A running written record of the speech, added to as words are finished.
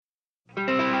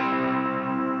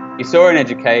saw in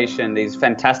education these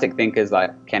fantastic thinkers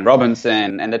like Ken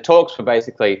Robinson, and the talks were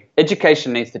basically,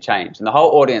 education needs to change. And the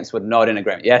whole audience would nod in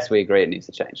agreement. Yes, we agree it needs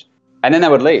to change. And then they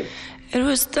would leave. It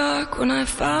was dark when I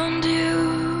found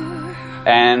you.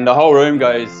 And the whole room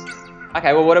goes,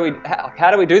 okay, well,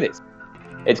 how do we do this?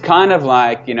 It's kind of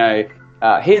like,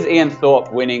 here's Ian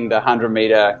Thorpe winning the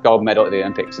 100-meter gold medal at the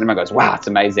Olympics. And everyone goes, wow, it's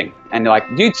amazing. And they're like,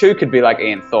 you too could be like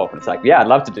Ian Thorpe. And it's like, yeah, I'd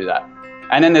love to do that.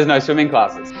 And then there's no swimming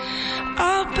classes.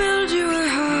 I'll build you a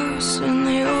house in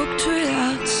the oak tree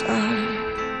outside.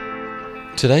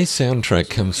 Today's soundtrack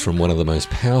comes from one of the most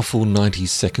powerful 90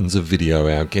 seconds of video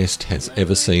our guest has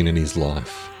ever seen in his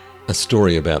life. A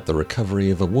story about the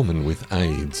recovery of a woman with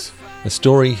AIDS. A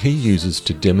story he uses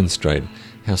to demonstrate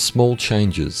how small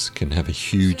changes can have a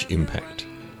huge impact.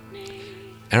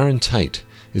 Aaron Tait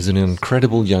is an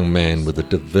incredible young man with a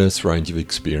diverse range of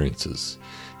experiences.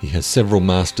 He has several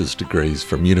master's degrees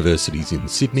from universities in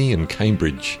Sydney and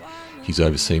Cambridge. He's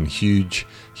overseen huge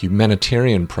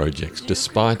humanitarian projects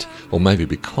despite, or maybe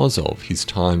because of, his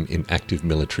time in active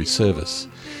military service.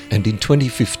 And in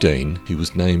 2015, he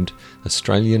was named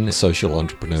Australian Social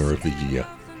Entrepreneur of the Year.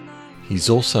 He's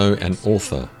also an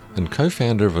author and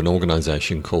co-founder of an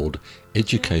organisation called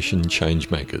Education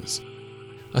Changemakers.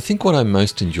 I think what I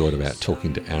most enjoyed about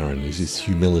talking to Aaron is his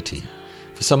humility.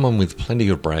 For someone with plenty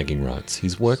of bragging rights,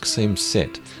 his work seems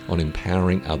set on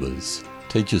empowering others,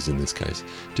 teachers in this case,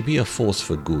 to be a force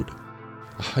for good.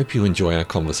 I hope you enjoy our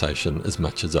conversation as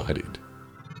much as I did.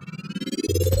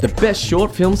 The best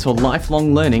short films for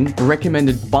lifelong learning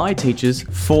recommended by teachers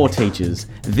for teachers.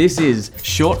 This is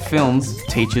Short Films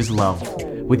Teachers Love,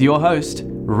 with your host,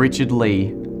 Richard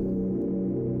Lee.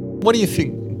 What do you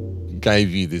think gave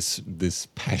you this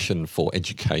passion for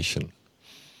education?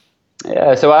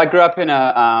 Yeah, so I grew up in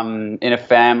a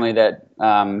family that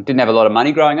didn't have a lot of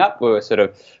money growing up. We were sort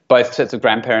of, both sets of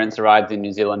grandparents arrived in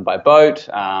New Zealand by boat.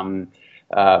 Parents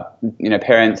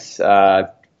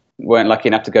weren't lucky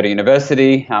enough to go to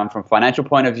university from a financial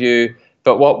point of view.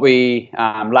 But what we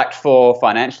lacked for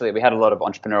financially, we had a lot of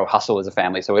entrepreneurial hustle as a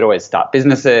family. So we'd always start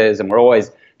businesses, and we're always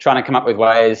trying to come up with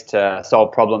ways to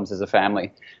solve problems as a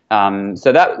family.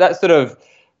 So that sort of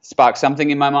sparked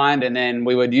something in my mind, and then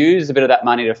we would use a bit of that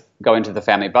money to go into the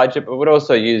family budget, but we'd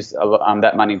also use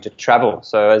that money to travel.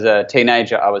 So as a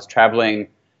teenager, I was traveling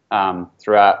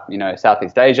throughout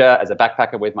Southeast Asia as a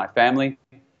backpacker with my family.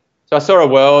 So I saw a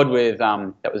world with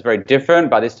that was very different.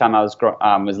 By this time, I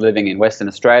was living in Western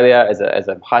Australia as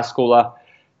a high schooler,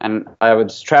 and I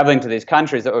was traveling to these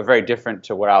countries that were very different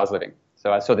to where I was living.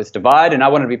 So I saw this divide, and I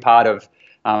wanted to be part of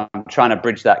trying to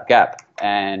bridge that gap.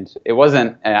 And it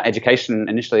wasn't education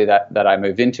initially that I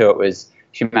moved into. It was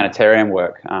humanitarian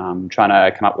work, trying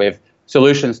to come up with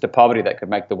solutions to poverty that could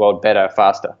make the world better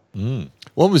faster.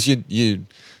 What was your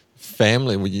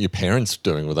family, were your parents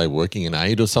doing? Were they working in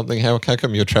aid or something? How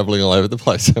come you're travelling all over the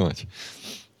place so much?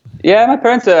 Yeah, my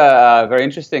parents are very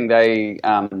interesting. They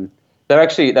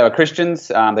were Christians.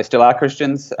 They still are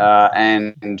Christians.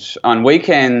 And on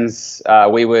weekends,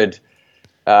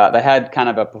 they had kind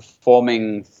of a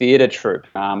performing theatre troupe.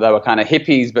 They were kind of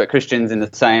hippies but Christians in the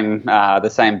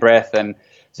same breath, and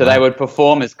so they would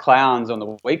perform as clowns on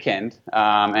the weekend,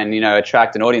 and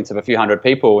attract an audience of a few hundred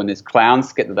people in this clown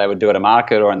skit that they would do at a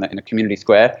market or in a community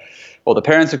square. Or the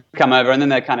parents would come over, and then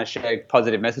they kind of share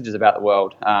positive messages about the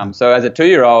world. So as a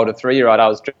 2-year-old, a 3-year-old, I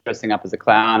was dressing up as a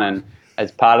clown and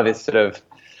as part of this sort of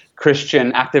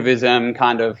Christian activism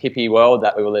kind of hippie world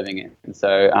that we were living in. And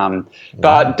so,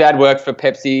 but Dad worked for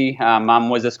Pepsi. Mum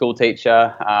was a school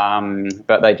teacher,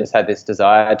 but they just had this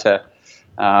desire to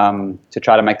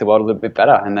try to make the world a little bit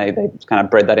better, and they kind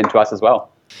of bred that into us as well.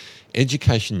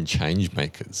 Education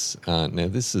Changemakers. Now,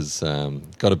 this has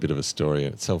got a bit of a story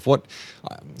in itself.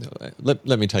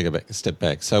 Let me take a step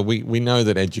back. So we know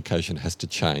that education has to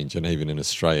change, and even in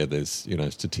Australia, there's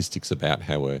statistics about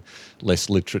how we're less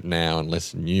literate now and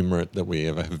less numerate than we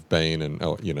ever have been, and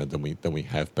than we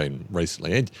have been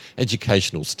recently.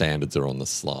 Educational standards are on the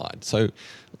slide. So,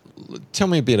 tell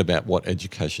me a bit about what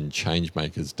Education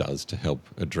Changemakers does to help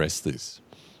address this.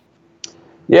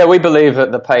 Yeah, we believe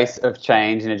that the pace of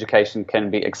change in education can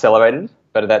be accelerated,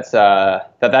 but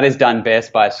that is done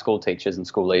best by school teachers and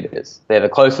school leaders. They're the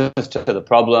closest to the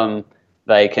problem.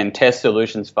 They can test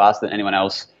solutions faster than anyone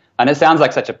else. And it sounds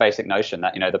like such a basic notion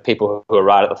that, the people who are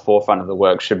right at the forefront of the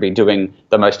work should be doing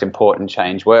the most important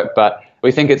change work. But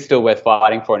we think it's still worth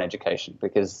fighting for in education,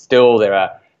 because still there are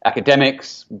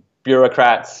academics,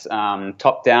 bureaucrats,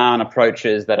 top-down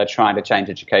approaches that are trying to change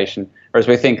education, whereas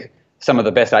we think some of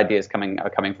the best ideas are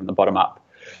coming from the bottom up.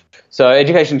 So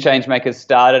Education Changemakers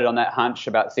started on that hunch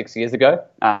about 6 years ago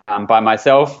by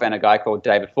myself and a guy called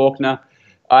David Faulkner.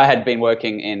 I had been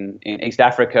working in East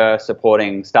Africa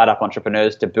supporting startup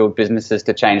entrepreneurs to build businesses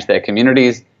to change their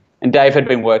communities. And Dave had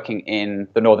been working in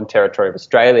the Northern Territory of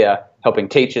Australia, helping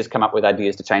teachers come up with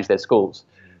ideas to change their schools.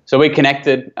 So we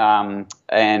connected and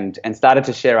started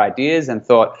to share ideas and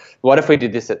thought, what if we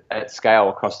did this at scale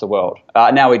across the world?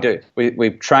 Now we do.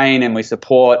 We train and we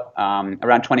support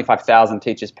around 25,000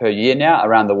 teachers per year now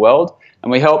around the world.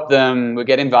 And we help them, we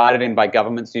get invited in by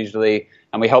governments usually,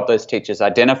 and we help those teachers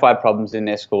identify problems in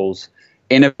their schools,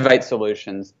 innovate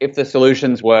solutions. If the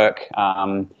solutions work,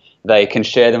 they can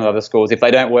share them with other schools. If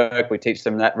they don't work, we teach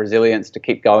them that resilience to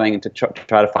keep going and to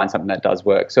try to find something that does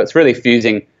work. So it's really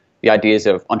fusing the ideas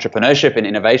of entrepreneurship and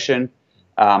innovation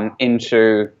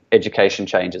into education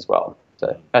change as well.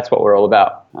 So that's what we're all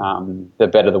about. The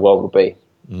better the world will be.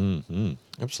 Mm-hmm.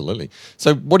 Absolutely.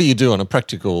 So what do you do on a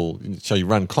practical, so you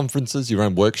run conferences, you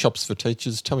run workshops for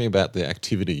teachers. Tell me about the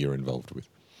activity you're involved with.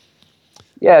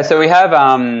 Yeah, so we have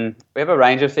a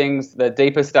range of things. The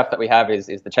deepest stuff that we have is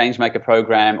the Changemaker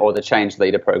program or the Change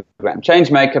Leader program.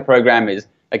 Changemaker program is,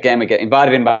 again, we get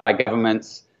invited in by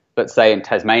governments, let's say in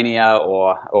Tasmania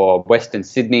or Western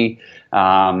Sydney,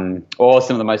 or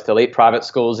some of the most elite private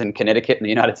schools in Connecticut in the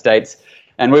United States.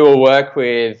 And we will work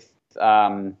with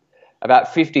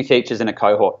about 50 teachers in a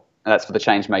cohort. And that's for the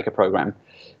Changemaker program.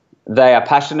 They are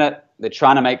passionate. They're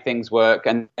trying to make things work.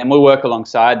 And we'll work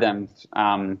alongside them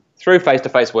through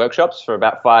face-to-face workshops for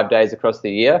about 5 days across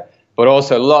the year, but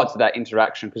also lots of that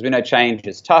interaction because we know change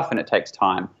is tough and it takes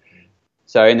time.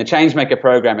 So in the Changemaker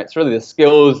program, it's really the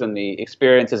skills and the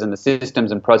experiences and the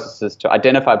systems and processes to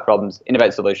identify problems,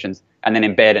 innovate solutions, and then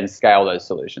embed and scale those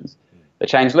solutions. The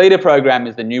Change Leader program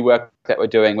is the new work that we're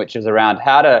doing, which is around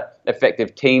how do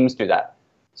effective teams do that.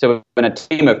 So when a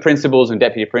team of principals and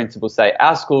deputy principals say,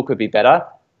 our school could be better,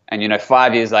 and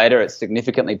 5 years later it's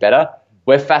significantly better,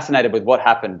 we're fascinated with what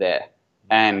happened there.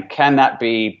 And can that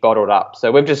be bottled up?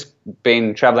 So we've just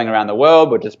been traveling around the world.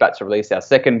 We're just about to release our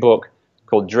second book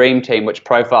called Dream Team, which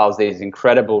profiles these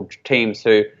incredible teams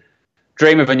who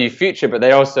dream of a new future, but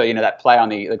they also, that play on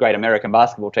the great American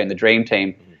basketball team, the Dream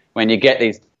Team. When you get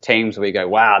these teams where you go,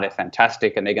 wow, they're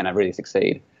fantastic and they're going to really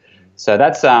succeed. So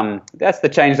that's the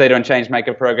Change Leader and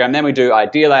Changemaker program. Then we do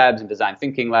idea labs and design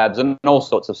thinking labs and all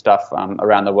sorts of stuff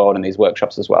around the world in these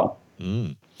workshops as well.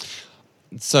 Mm.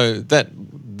 So that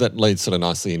leads sort of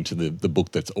nicely into the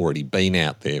book that's already been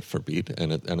out there for a bit,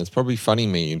 and it's probably funny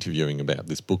me interviewing about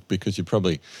this book because you've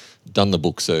probably done the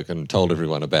book circuit and told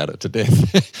everyone about it to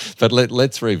death. But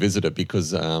let's revisit it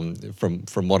because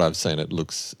from what I've seen, it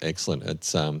looks excellent.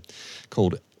 It's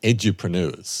called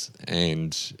Edupreneurs,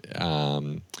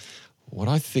 and what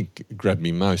I think grabbed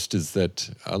me most is that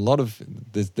a lot of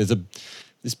there's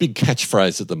this big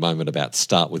catchphrase at the moment about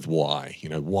start with why.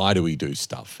 Why do we do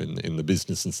stuff in the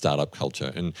business and startup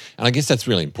culture? And I guess that's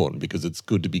really important because it's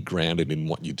good to be grounded in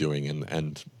what you're doing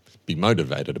and be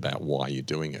motivated about why you're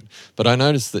doing it. But I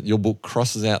noticed that your book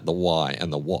crosses out the why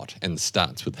and the what and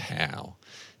starts with how.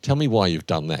 Tell me why you've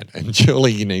done that. And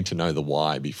surely you need to know the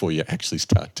why before you actually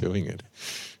start doing it.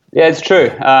 Yeah, it's true.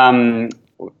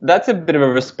 That's a bit of a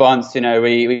response.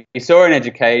 We saw in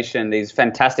education these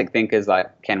fantastic thinkers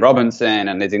like Ken Robinson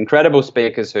and these incredible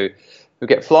speakers who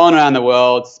get flown around the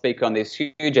world, speak on these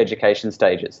huge education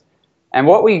stages. And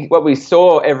what we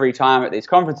saw every time at these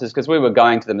conferences, because we were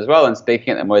going to them as well and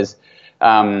speaking at them, was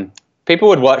people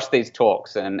would watch these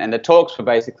talks and the talks were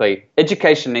basically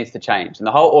education needs to change. And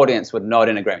the whole audience would nod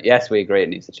in agreement. Yes, we agree it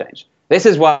needs to change. This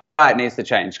is why it needs to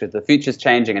change because the future's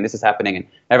changing and this is happening. And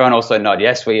everyone also nod,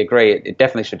 yes, we agree, it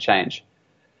definitely should change.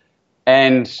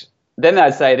 And then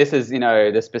they'd say, this is,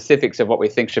 the specifics of what we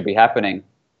think should be happening.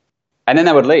 And then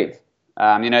they would leave.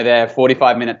 Their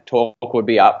 45-minute talk would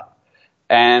be up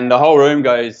and the whole room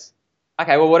goes,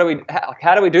 okay, well,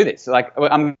 how do we do this? Like,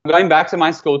 I'm going back to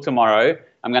my school tomorrow.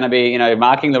 I'm going to be,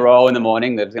 marking the roll in the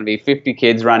morning. There's going to be 50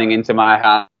 kids running into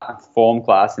my form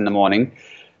class in the morning.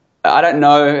 I don't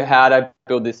know how to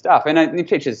build this stuff. And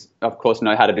teachers, of course,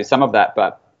 know how to do some of that,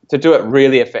 but to do it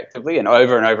really effectively and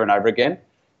over and over and over again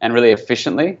and really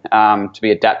efficiently to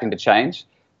be adapting to change,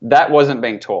 that wasn't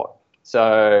being taught.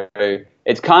 So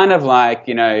it's kind of like,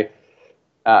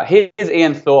 here's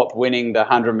Ian Thorpe winning the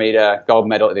 100-meter gold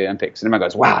medal at the Olympics. And everyone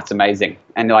goes, wow, it's amazing.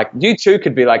 And they're like, you too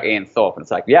could be like Ian Thorpe. And it's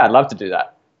like, yeah, I'd love to do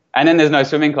that. And then there's no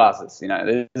swimming classes.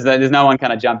 There's no one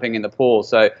kind of jumping in the pool.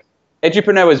 So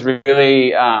Edupreneur was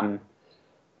really,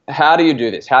 how do you do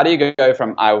this? How do you go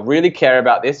from, I really care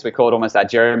about this, we call it almost that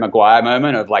Jerry Maguire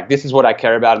moment of like, this is what I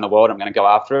care about in the world, I'm going to go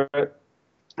after it.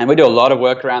 And we do a lot of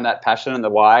work around that passion and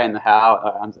the why and the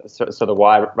how, so the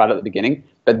why right at the beginning.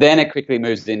 But then it quickly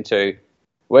moves into,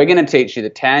 we're going to teach you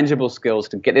the tangible skills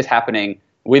to get this happening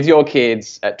with your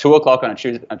kids at 2:00 on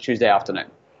a Tuesday afternoon,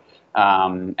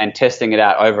 and testing it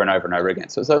out over and over and over again.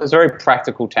 So it's very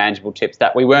practical, tangible tips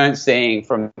that we weren't seeing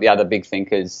from the other big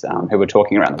thinkers who were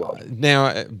talking around the world.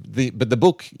 Now, the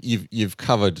book you've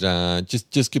covered.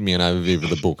 Just give me an overview of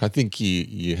the book. I think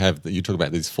you talk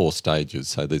about these 4 stages.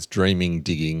 So there's dreaming,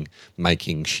 digging,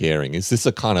 making, sharing. Is this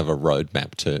a kind of a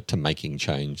roadmap to making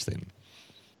change then?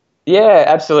 Yeah,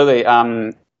 absolutely.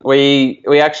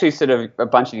 We actually sort of a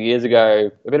bunch of years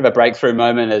ago, a bit of a breakthrough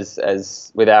moment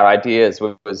as with our ideas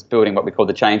was building what we call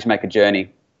the change maker journey.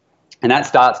 And that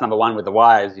starts, number one, with the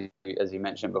why, as you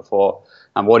mentioned before.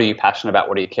 What are you passionate about?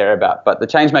 What do you care about? But the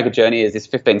change maker journey is this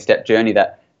 15-step journey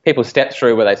that people step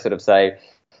through where they sort of say,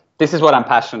 this is what I'm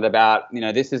passionate about.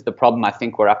 This is the problem I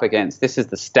think we're up against. This is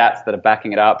the stats that are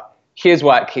backing it up. Here's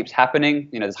why it keeps happening.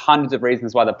 There's hundreds of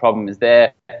reasons why the problem is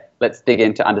there. Let's dig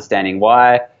into understanding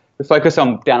why. We focus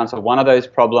down onto one of those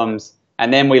problems,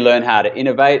 and then we learn how to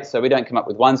innovate. So we don't come up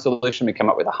with one solution, we come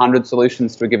up with 100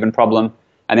 solutions to a given problem,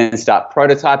 and then start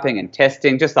prototyping and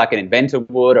testing, just like an inventor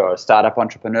would or a startup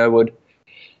entrepreneur would.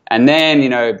 And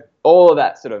then, all of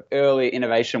that sort of early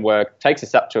innovation work takes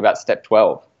us up to about step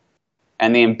 12.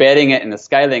 And the embedding it and the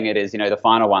scaling it is, the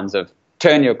final ones of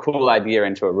turn your cool idea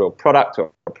into a real product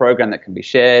or a program that can be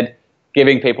shared,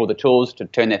 giving people the tools to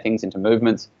turn their things into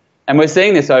movements. And we're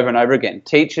seeing this over and over again.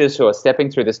 Teachers who are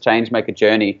stepping through this change maker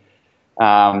journey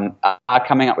are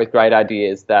coming up with great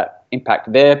ideas that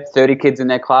impact their 30 kids in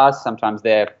their class, sometimes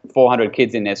their 400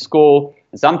 kids in their school,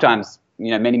 and sometimes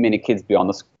many, many kids beyond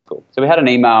the school. So we had an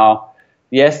email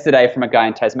yesterday from a guy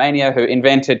in Tasmania who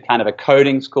invented kind of a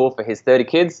coding school for his 30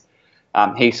 kids.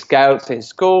 He scaled it to his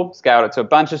school, scaled it to a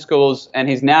bunch of schools, and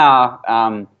he's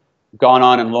now gone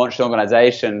on and launched an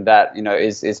organization that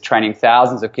is training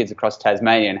thousands of kids across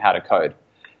Tasmania in how to code.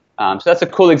 So that's a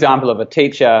cool example of a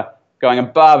teacher going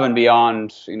above and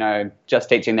beyond, just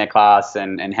teaching their class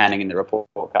and handing in the report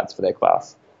cards for their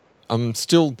class.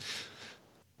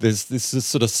 There's this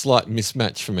sort of slight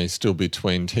mismatch for me still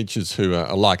between teachers who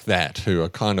are like that, who are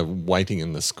kind of waiting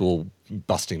in the school,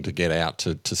 busting to get out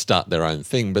to start their own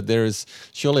thing. But there is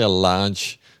surely a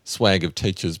large swag of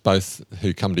teachers, both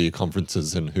who come to your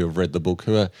conferences and who have read the book,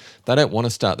 they don't want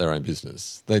to start their own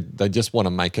business. They just want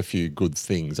to make a few good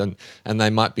things. And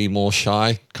they might be more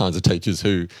shy kinds of teachers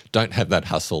who don't have that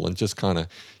hustle and just kind of,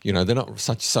 they're not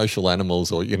such social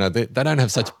animals, or, they don't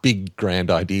have such big,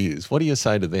 grand ideas. What do you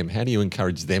say to them? How do you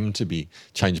encourage them to be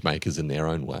change makers in their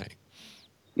own way?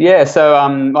 Yeah, so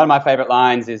one of my favourite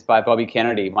lines is by Bobby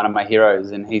Kennedy, one of my heroes,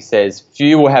 and he says,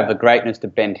 "Few will have the greatness to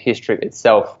bend history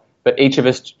itself, but each of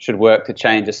us should work to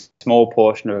change a small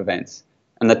portion of events.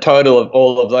 And the total of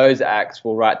all of those acts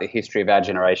will write the history of our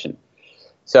generation."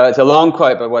 So it's a long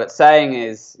quote, but what it's saying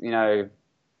is,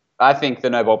 I think the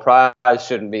Nobel Prize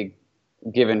shouldn't be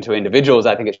given to individuals.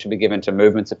 I think it should be given to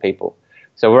movements of people.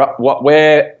 So what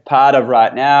we're part of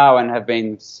right now and have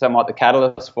been somewhat the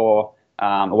catalyst for,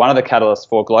 one of the catalysts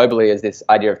for globally, is this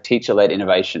idea of teacher-led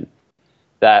innovation,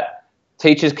 that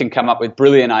teachers can come up with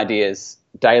brilliant ideas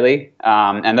daily,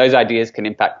 and those ideas can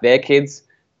impact their kids,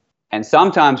 and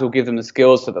sometimes we'll give them the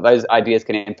skills so that those ideas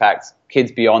can impact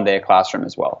kids beyond their classroom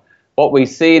as well. What we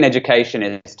see in education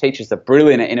is teachers are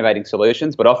brilliant at innovating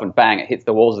solutions, but often, bang, it hits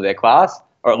the walls of their class,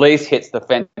 or at least hits the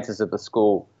fences of the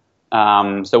school.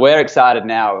 So we're excited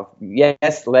now of,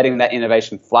 yes, letting that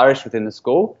innovation flourish within the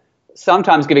school,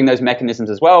 sometimes giving those mechanisms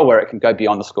as well where it can go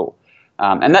beyond the school.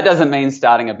 And that doesn't mean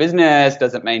starting a business,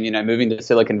 doesn't mean, moving to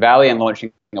Silicon Valley and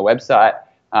launching a website.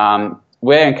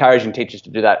 We're encouraging teachers to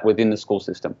do that within the school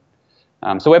system.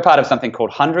 So we're part of something called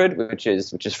 100, which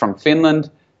is from Finland,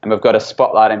 and we've got a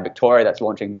spotlight in Victoria that's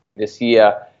launching this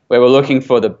year, where we're looking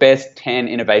for the best 10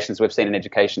 innovations we've seen in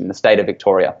education in the state of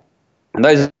Victoria. And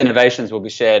those innovations will be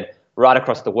shared right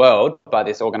across the world by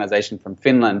this organization from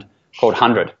Finland called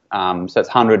 100. So it's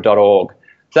 100.org.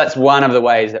 So that's one of the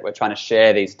ways that we're trying to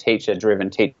share these teacher-driven,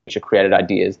 teacher-created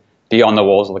ideas beyond the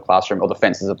walls of the classroom or the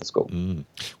fences of the school.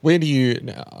 Where do you,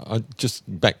 just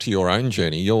back to your own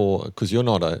journey, because you're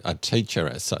not a teacher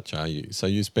as such, are you? So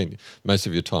you spent, most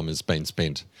of your time has been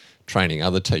spent training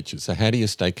other teachers. So how do you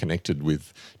stay connected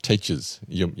with teachers?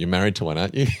 You're married to one,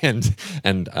 aren't you? and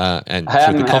through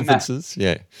the conferences?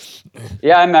 Yeah,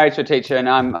 I'm married to a teacher, and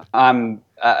I'm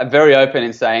very open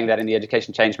in saying that in the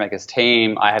Education Changemakers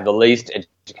team, I have the least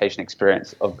education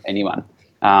experience of anyone.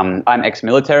 I'm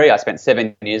ex-military. I spent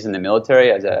 7 years in the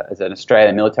military as an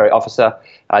Australian military officer.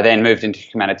 I then moved into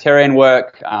humanitarian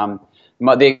work.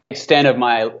 The extent of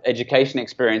my education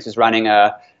experience is running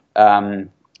a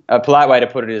polite way to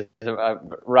put it is a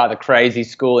rather crazy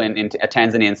school in a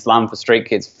Tanzanian slum for street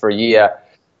kids for a year.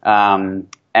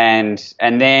 And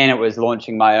then it was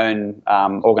launching my own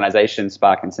organization,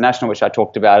 Spark International, which I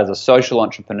talked about as a social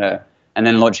entrepreneur, and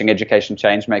then launching Education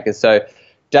Changemakers. So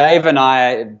Dave and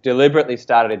I deliberately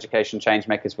started Education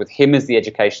Changemakers with him as the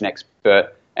education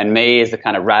expert and me as the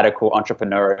kind of radical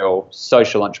entrepreneurial,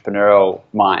 social entrepreneurial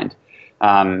mind.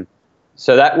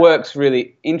 So that works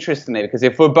really interestingly, because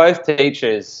if we're both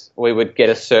teachers, we would get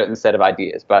a certain set of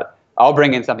ideas. But I'll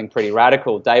bring in something pretty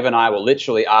radical. Dave and I will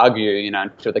literally argue,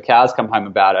 until the cows come home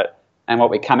about it. And what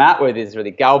we come out with is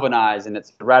really galvanized, and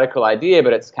it's a radical idea,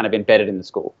 but it's kind of embedded in the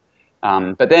school.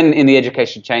 But then in the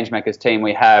Education Changemakers team,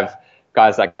 we have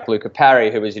guys like Luca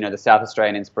Parry, who was, the South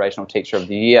Australian Inspirational Teacher of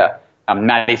the Year.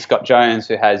 Maddie Scott-Jones,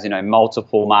 who has,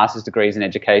 multiple master's degrees in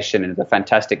education and is a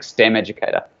fantastic STEM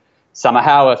educator. Summer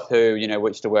Howarth, who,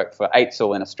 used to work for Tait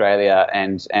in Australia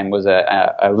and was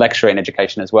a lecturer in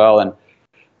education as well. And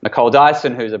Nicole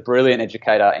Dyson, who's a brilliant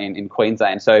educator in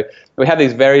Queensland. So we have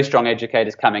these very strong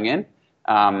educators coming in.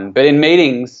 But in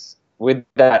meetings with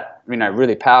that,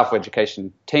 really powerful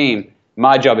education team,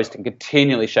 my job is to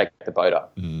continually shake the boat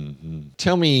up. Mm-hmm.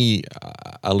 Tell me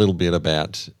a little bit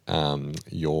about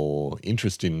your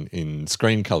interest in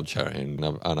screen culture, and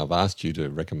I've asked you to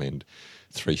recommend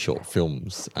 3 short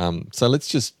films. So let's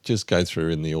just go through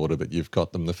in the order that you've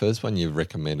got them. The first one you've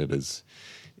recommended is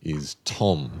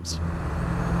Tom's.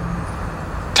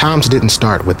 Tom's didn't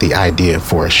start with the idea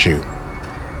for a shoe.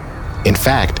 In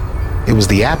fact, it was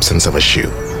the absence of a shoe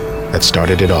that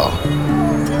started it all.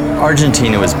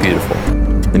 Argentina was beautiful.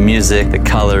 The music, the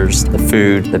colors, the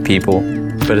food, the people.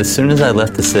 But as soon as I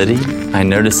left the city, I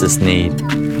noticed this need.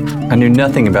 I knew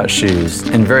nothing about shoes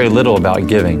and very little about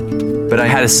giving. But I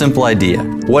had a simple idea.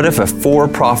 What if a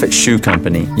for-profit shoe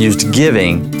company used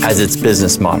giving as its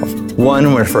business model?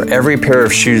 One where for every pair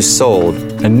of shoes sold,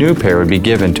 a new pair would be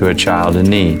given to a child in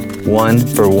need. 1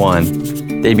 for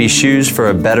 1. They'd be shoes for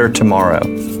a better tomorrow.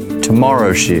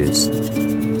 Tomorrow shoes.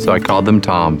 So I called them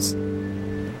Tom's.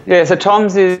 Yeah, so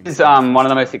Tom's is one of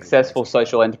the most successful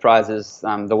social enterprises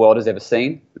the world has ever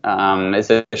seen. It's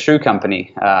a shoe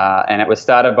company, and it was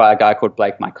started by a guy called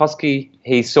Blake Mycoskie.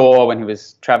 He saw, when he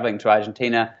was traveling to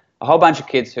Argentina, a whole bunch of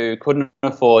kids who couldn't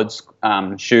afford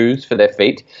shoes for their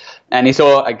feet. And he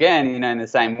saw, again, in the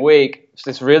same week,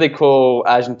 this really cool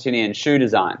Argentinian shoe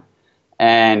design.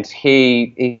 And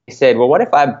he said, well, what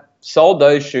if I sold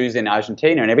those shoes in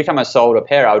Argentina, and every time I sold a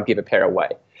pair, I would give a pair away?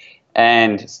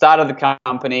 And started the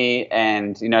company,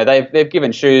 and they've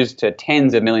given shoes to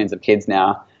tens of millions of kids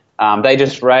now. They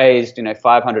just raised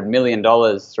 $500 million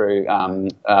through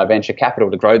venture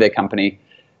capital to grow their company.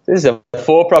 This is a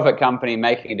for-profit company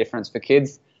making a difference for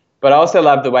kids, but I also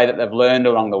love the way that they've learned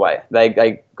along the way.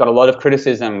 They got a lot of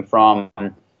criticism from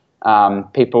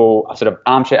people, sort of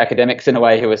armchair academics in a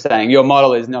way, who were saying your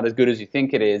model is not as good as you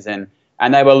think it is, and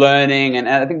they were learning. And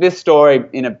I think this story,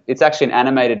 it's actually an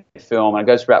animated film, and it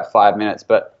goes for about 5 minutes,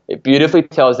 but it beautifully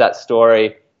tells that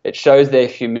story. It shows their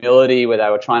humility where they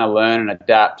were trying to learn and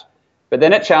adapt. But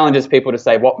then it challenges people to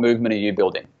say, what movement are you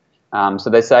building? So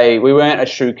they say, we weren't a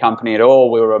shoe company at all,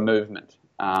 we were a movement.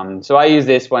 So I use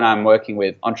this when I'm working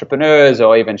with entrepreneurs,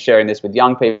 or even sharing this with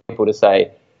young people, to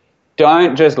say,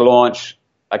 don't just launch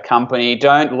a company,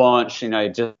 don't launch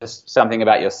just something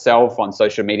about yourself on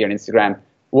social media and Instagram.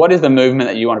 What is the movement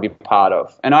that you want to be part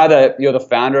of? And either you're the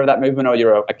founder of that movement, or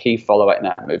you're a key follower in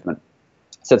that movement.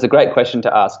 So it's a great question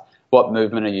to ask, what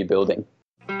movement are you building?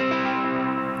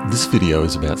 This video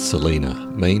is about Selena,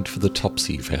 made for the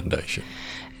Topsy Foundation.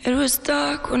 It was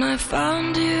dark when I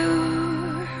found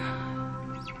you.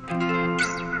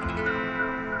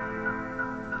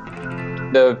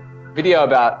 The video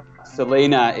about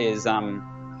Selena is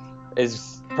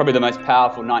probably the most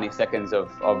powerful 90 seconds of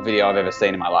video I've ever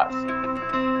seen in my life.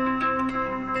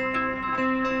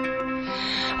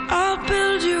 I'll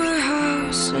build you a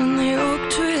house in the oak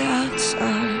tree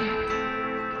outside,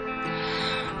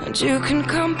 and you can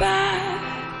come back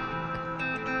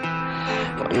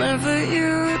whenever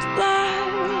you'd like.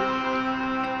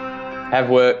 Have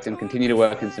worked and continue to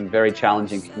work in some very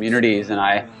challenging communities, and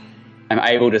I am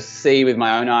able to see with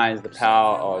my own eyes the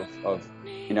power of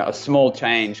a small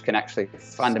change can actually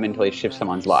fundamentally shift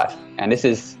someone's life. And this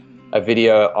is a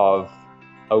video of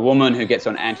a woman who gets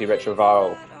on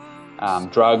antiretroviral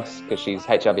drugs because she's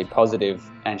HIV positive,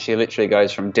 and she literally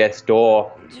goes from death's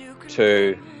door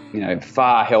to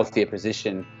far healthier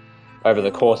position over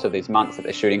the course of these months that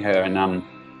they're shooting her.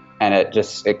 And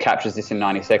it captures this in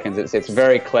 90 seconds. It's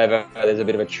very clever. There's a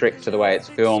bit of a trick to the way it's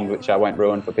filmed, which I won't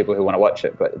ruin for people who want to watch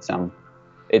it. But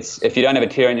it's if you don't have a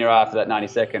tear in your eye for that 90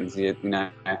 seconds, you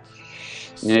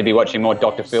need to be watching more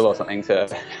Dr. Phil or something to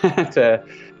to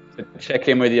check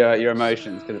in with your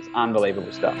emotions, because it's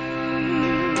unbelievable stuff.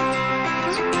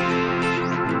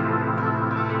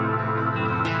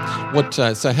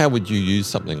 So how would you use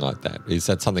something like that? Is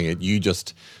that something that you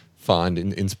just find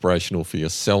inspirational for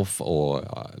yourself, or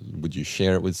would you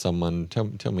share it with someone?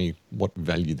 Tell me what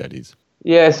value that is.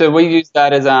 Yeah, so we use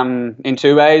that as in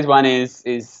two ways. One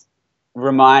is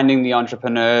reminding the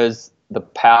entrepreneurs the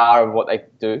power of what they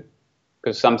do,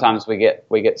 because sometimes we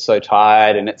get so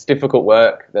tired, and it's difficult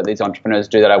work that these entrepreneurs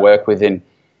do that I work with,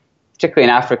 particularly in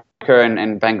Africa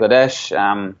and Bangladesh.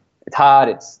 It's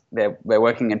hard. They're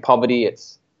working in poverty.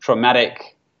 It's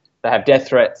traumatic. They have death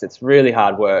threats. It's really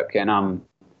hard work, and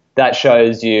that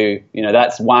shows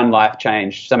that's one life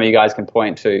changed. Some of you guys can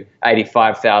point to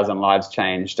 85,000 lives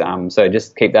changed. So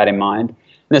just keep that in mind.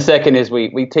 And the second is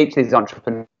we teach these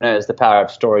entrepreneurs the power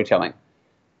of storytelling,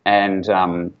 and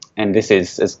this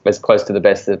is as close to the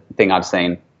best thing I've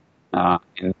seen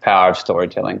in the power of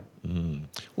storytelling.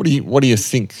 What do you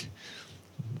think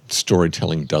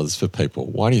storytelling does for people?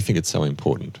 Why do you think it's so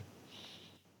important?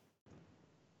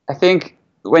 I think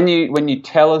when you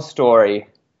tell a story,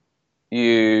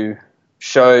 you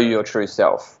show your true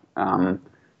self.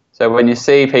 So when you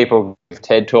see people give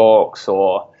TED Talks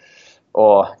or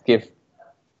give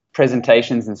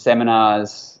presentations and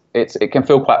seminars, it can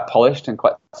feel quite polished and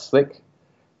quite slick.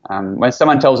 When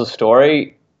someone tells a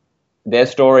story, their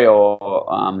story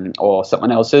or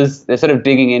someone else's, they're sort of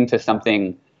digging into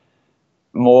something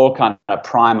more kind of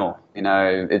primal.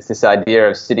 It's this idea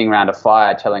of sitting around a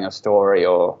fire telling a story,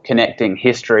 or connecting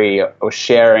history, or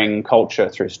sharing culture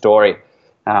through story.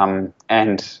 Maybe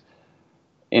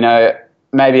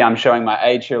I'm showing my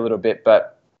age here a little bit,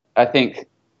 but I think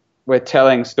we're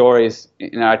telling stories.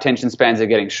 Our attention spans are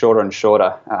getting shorter and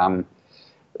shorter.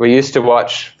 We used to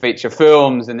watch feature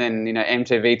films, and then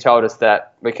MTV told us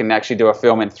that we can actually do a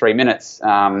film in 3 minutes,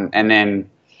 and then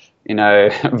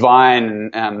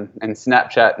Vine and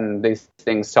Snapchat and these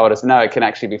things told us, no, it can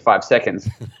actually be 5 seconds.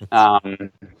 How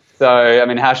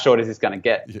short is this going to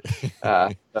get?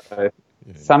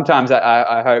 Sometimes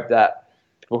I hope that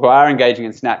people who are engaging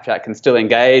in Snapchat can still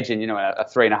engage in, a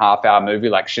 3.5 hour movie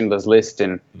like Schindler's List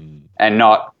and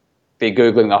not be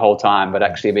Googling the whole time, but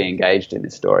actually be engaged in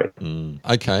this story.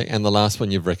 Okay, and the last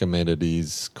one you've recommended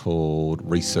is called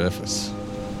Resurface.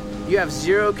 You have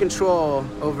zero control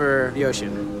over the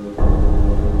ocean.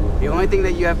 The only thing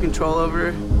that you have control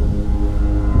over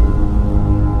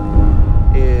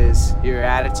is your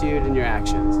attitude and your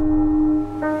actions.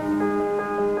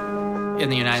 In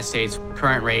the United States,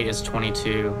 current rate is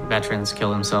 22 veterans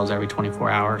kill themselves every 24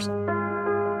 hours.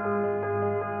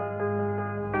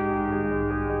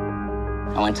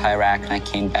 I went to Iraq and I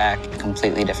came back a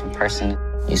completely different person.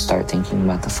 You start thinking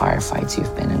about the firefights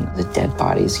you've been in, the dead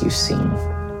bodies you've seen.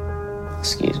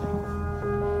 Excuse me.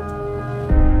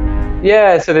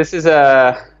 Yeah, so this is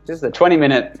a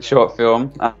 20-minute short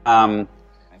film.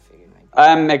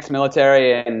 I'm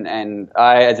ex-military, and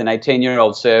I, as an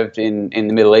 18-year-old, served in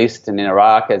the Middle East and in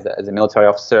Iraq as a military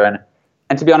officer, and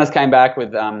to be honest, came back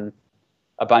with a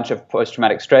bunch of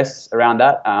post-traumatic stress around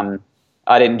that.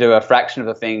 I didn't do a fraction of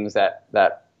the things that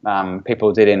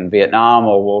people did in Vietnam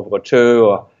or World War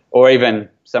II, or even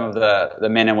some of the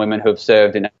men and women who have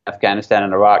served in Afghanistan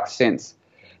and Iraq since.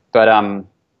 But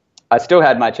I still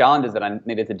had my challenges that I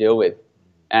needed to deal with.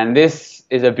 And this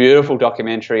is a beautiful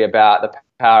documentary about the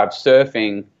power of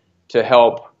surfing to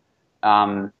help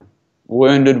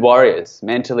wounded warriors,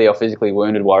 mentally or physically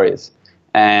wounded warriors.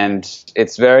 And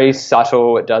it's very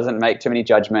subtle. It doesn't make too many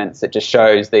judgments. It just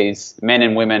shows these men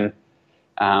and women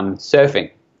surfing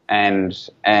and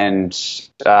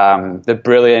the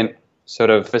brilliant sort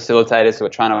of facilitators who are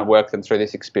trying to work them through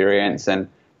this experience. And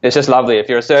it's just lovely. If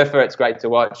you're a surfer, it's great to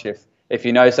watch. If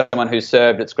you know someone who's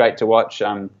served, it's great to watch.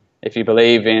 If you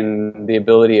believe in the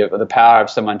ability of the power of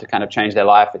someone to kind of change their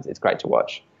life, it's great to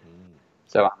watch.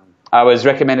 So I was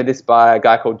recommended this by a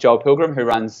guy called Joel Pilgrim, who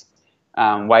runs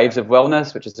Waves of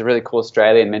Wellness, which is a really cool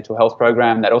Australian mental health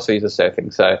program that also uses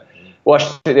surfing. So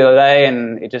watched it the other day,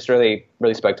 and it just really,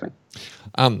 really spoke to me.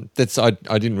 I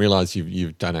didn't realise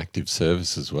you've done active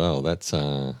service as well. That's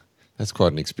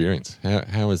quite an experience.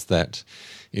 How has that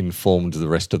informed the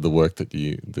rest of the work that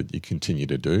you continue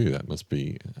to do? That must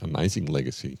be amazing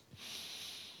legacy.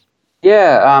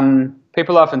 Yeah,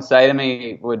 people often say to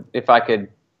me, if I could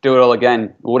do it all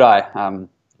again, would I?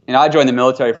 I joined the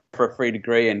military for a free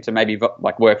degree and to maybe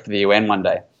work for the UN one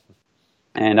day.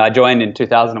 And I joined in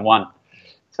 2001.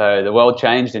 So the world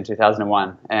changed in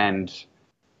 2001, and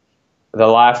the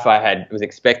life I was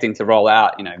expecting to roll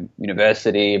out,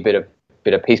 university, a bit of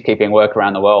peacekeeping work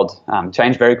around the world,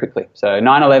 changed very quickly. So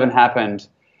 9/11 happened.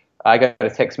 I got a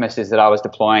text message that I was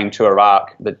deploying to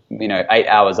Iraq 8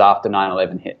 hours after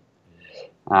 9/11 hit.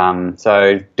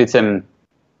 So did some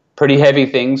pretty heavy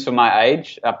things for my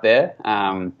age up there.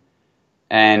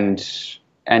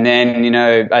 and then, you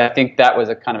know, I think that was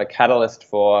a kind of a catalyst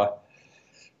for,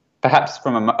 perhaps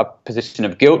from a position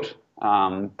of guilt,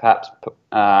 perhaps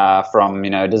from, you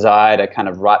know, desire to kind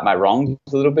of right my wrongs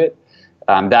a little bit,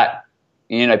 that,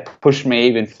 you know, pushed me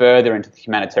even further into the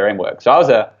humanitarian work. So I was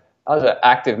an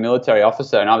active military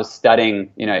officer, and I was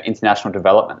studying, you know, international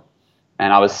development,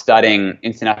 and I was studying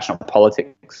international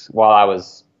politics while I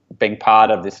was being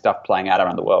part of this stuff playing out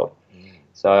around the world.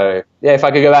 So, yeah, if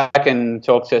I could go back and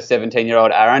talk to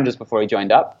 17-year-old Aaron just before he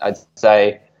joined up, I'd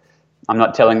say, I'm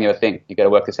not telling you a thing. You got to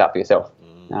work this out for yourself.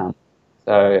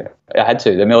 So I had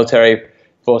to. The military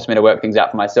forced me to work things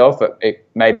out for myself. It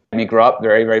made me grow up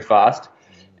very, very fast,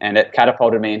 and it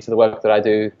catapulted me into the work that I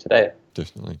do today.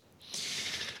 Definitely.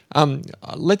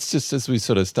 Let's just, as we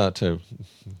sort of start to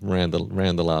round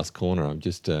the last corner, I'm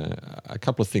just a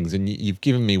couple of things, and you've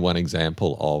given me one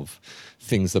example of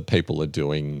things that people are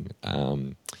doing,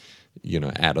 you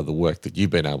know, out of the work that you've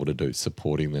been able to do,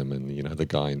 supporting them, and, you know, the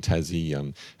guy in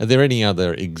Tassie. Are there any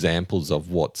other examples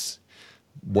of what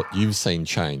you've seen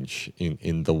change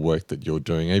in the work that you're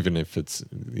doing, even if it's,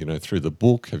 you know, through the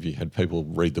book? Have you had people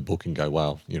read the book and go,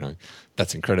 wow, you know,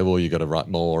 that's incredible, you got to write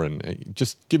more? And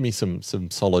just give me some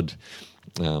solid,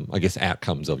 I guess,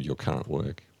 outcomes of your current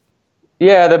work.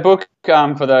 Yeah, the book,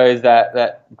 for those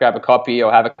that grab a copy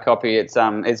or have a copy, it's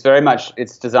very much,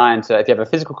 it's designed to, if you have a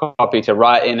physical copy, to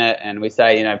write in it. And we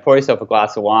say, you know, pour yourself a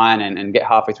glass of wine and get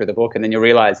halfway through the book, and then you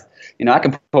realize, you know, I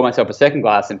can pour myself a second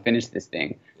glass and finish this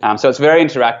thing. So it's very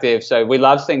interactive. So we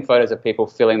love seeing photos of people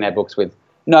filling their books with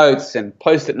notes and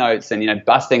post-it notes and, you know,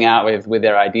 busting out with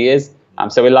their ideas.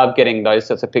 So we love getting those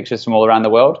sorts of pictures from all around the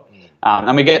world.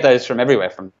 And we get those from everywhere,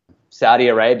 from Saudi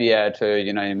Arabia to,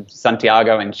 you know,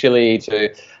 Santiago in Chile to,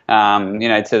 you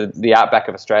know, to the outback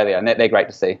of Australia, and they're great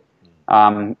to see.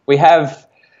 We have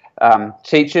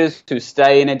teachers who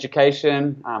stay in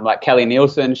education, like Kelly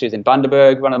Nielsen. She's in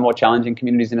Bundaberg, one of the more challenging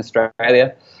communities in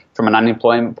Australia from an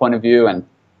unemployment point of view,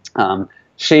 and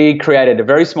she created a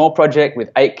very small project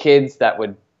with 8 kids that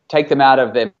would take them out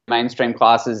of their mainstream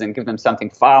classes and give them something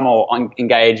far more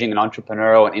engaging and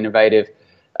entrepreneurial and innovative.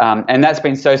 And that's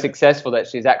been so successful that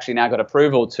she's actually now got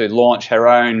approval to launch her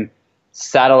own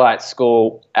satellite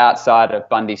school outside of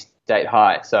Bundy State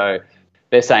High. So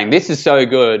they're saying, this is so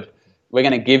good, we're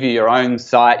going to give you your own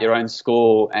site, your own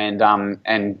school, and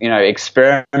you know,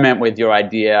 experiment with your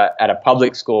idea at a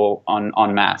public school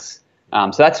en masse.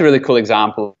 So that's a really cool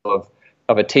example of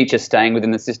a teacher staying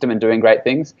within the system and doing great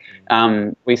things.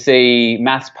 We see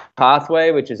Maths Pathway,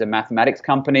 which is a mathematics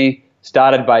company,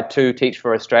 started by 2 Teach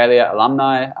for Australia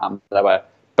alumni. They were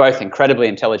both incredibly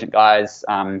intelligent guys,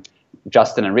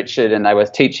 Justin and Richard, and they were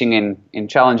teaching in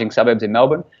challenging suburbs in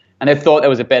Melbourne. And they thought there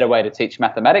was a better way to teach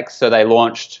mathematics, so they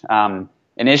launched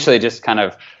initially just kind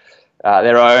of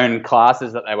their own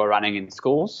classes that they were running in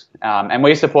schools. And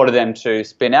we supported them to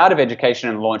spin out of education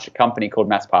and launch a company called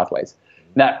Maths Pathways.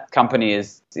 And that company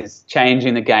is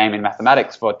changing the game in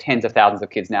mathematics for tens of thousands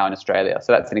of kids now in Australia.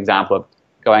 So that's an example of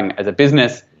going as a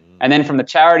business. And then from the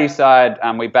charity side,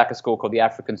 we back a school called the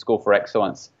African School for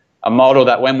Excellence, a model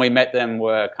that when we met them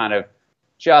were kind of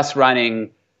just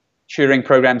running tutoring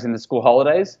programs in the school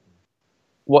holidays.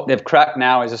 What they've cracked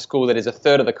now is a school that is a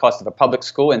third of the cost of a public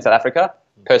school in South Africa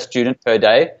per student per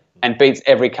day, and beats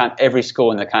every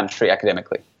school in the country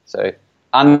academically. So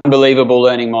unbelievable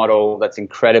learning model that's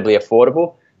incredibly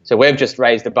affordable. So we've just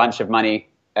raised a bunch of money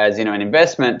as, you know, an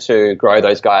investment to grow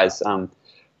those guys.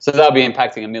 So they'll be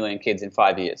impacting 1 million kids in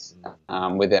 5 years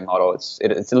with their model.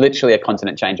 It's literally a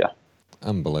continent changer.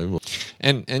 Unbelievable.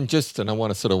 And I want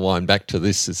to sort of wind back to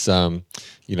this. Is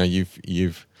you know,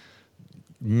 you've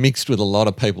mixed with a lot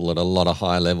of people at a lot of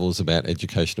high levels about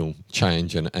educational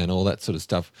change and all that sort of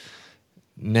stuff.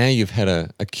 Now you've had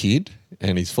a kid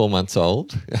and he's 4 months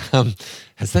old.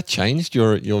 Has that changed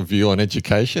your view on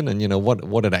education and, you know,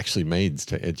 what it actually means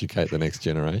to educate the next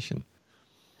generation?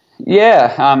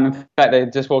 Yeah, in fact, they're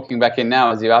just walking back in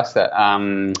now as you asked that,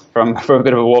 from a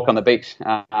bit of a walk on the beach,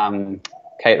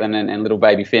 Caitlin and little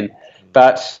baby Finn.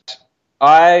 But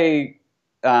I've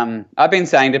been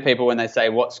saying to people when they say,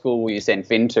 what school will you send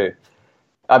Finn to?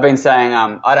 I've been saying,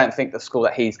 I don't think the school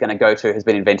that he's going to go to has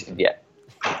been invented yet.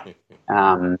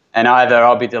 And either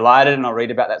I'll be delighted and I'll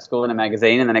read about that school in a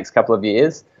magazine in the next couple of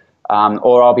years,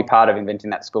 or I'll be part of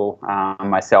inventing that school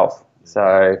myself.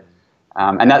 So...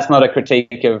 and that's not a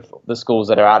critique of the schools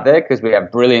that are out there, because we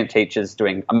have brilliant teachers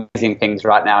doing amazing things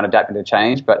right now and adapting to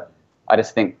change. But I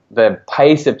just think the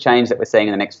pace of change that we're seeing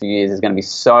in the next few years is going to be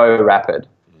so rapid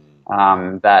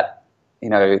that, you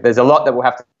know, there's a lot that we'll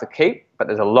have to keep, but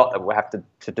there's a lot that we'll have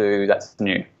to do that's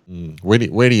new.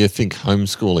 Where do you think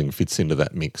homeschooling fits into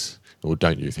that mix, or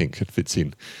don't you think it fits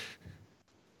in?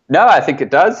 No, I think it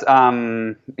does.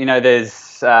 There's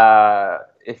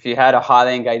if you had a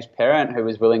highly engaged parent who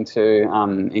was willing to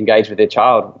engage with their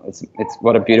child, it's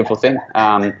what a beautiful thing.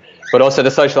 But also the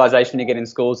socialization you get in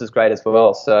schools is great as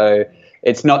well. So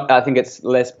it's not. I think it's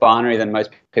less binary than most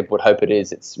people would hope it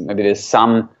is. It's maybe there's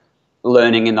some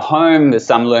learning in the home, there's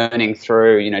some learning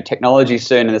through technology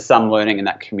soon, and there's some learning in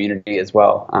that community as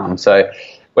well. So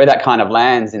where that kind of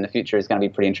lands in the future is going to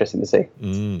be pretty interesting to see.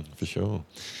 For sure.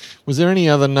 Was there any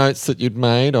other notes that you'd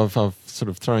made? I've sort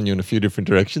of thrown you in a few different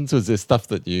directions. Was there stuff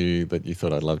that you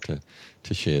thought I'd love to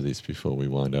share this before we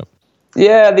wind up?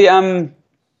 Yeah,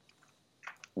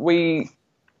 we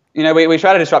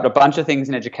try to disrupt a bunch of things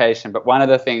in education, but one of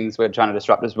the things we're trying to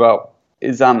disrupt as well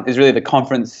is really the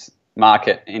conference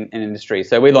market in industry.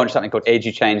 So we launched something called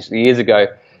EduChange years ago.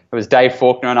 It was Dave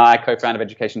Faulkner and I, co-founder of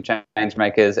Education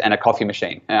Changemakers, and a coffee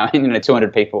machine,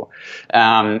 200 people.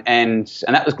 And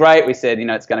that was great. We said,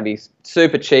 it's going to be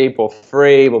super cheap or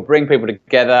free. We'll bring people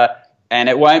together, and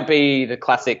it won't be the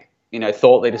classic,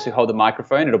 thought leaders who hold the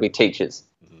microphone. It'll be teachers.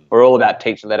 We're all about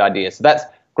teacher-led ideas. So that's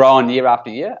grown year after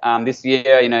year. This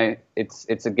year,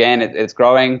 it's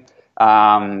growing.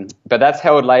 But that's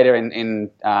held later in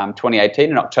 2018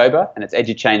 in October, and it's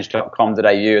educhange.com.au,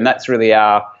 and that's really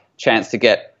our chance to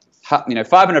get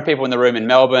 500 people in the room in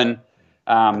Melbourne,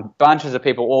 bunches of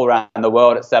people all around the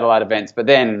world at satellite events, but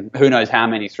then who knows how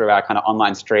many through our kind of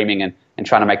online streaming and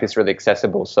trying to make this really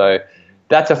accessible. So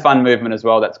that's a fun movement as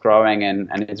well that's growing, and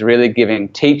it's really giving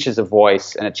teachers a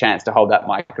voice and a chance to hold that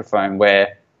microphone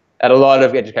where at a lot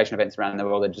of education events around the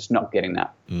world, they're just not getting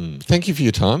that. Thank you for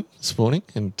your time this morning,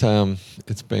 and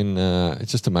it's been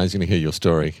it's just amazing to hear your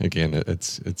story. Again,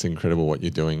 it's incredible what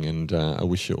you're doing, and I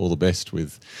wish you all the best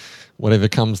with whatever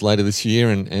comes later this year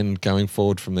and going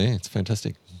forward from there. It's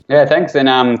fantastic. Yeah, thanks,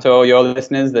 and to all your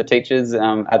listeners, the teachers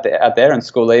out there, and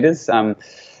school leaders,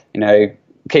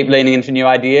 keep leaning into new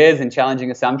ideas and challenging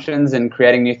assumptions and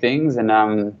creating new things,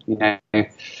 and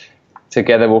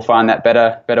together we'll find that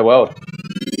better world.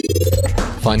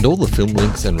 Find all the film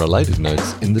links and related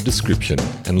notes in the description,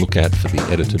 and look out for the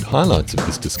edited highlights of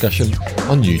this discussion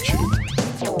on YouTube.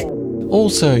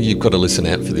 Also, you've got to listen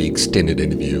out for the extended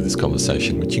interview of this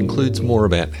conversation, which includes more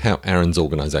about how Aaron's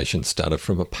organisation started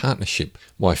from a partnership,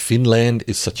 why Finland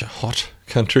is such a hot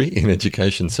country in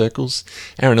education circles.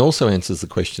 Aaron also answers the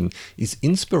question, is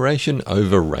inspiration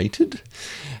overrated?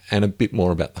 And a bit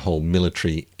more about the whole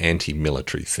military,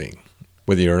 anti-military thing.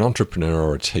 Whether you're an entrepreneur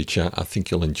or a teacher, I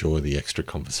think you'll enjoy the extra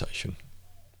conversation.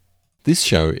 This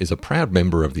show is a proud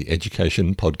member of the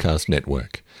Education Podcast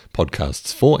Network.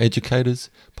 Podcasts for educators,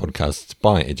 podcasts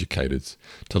by educators.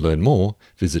 To learn more,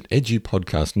 visit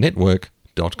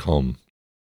edupodcastnetwork.com.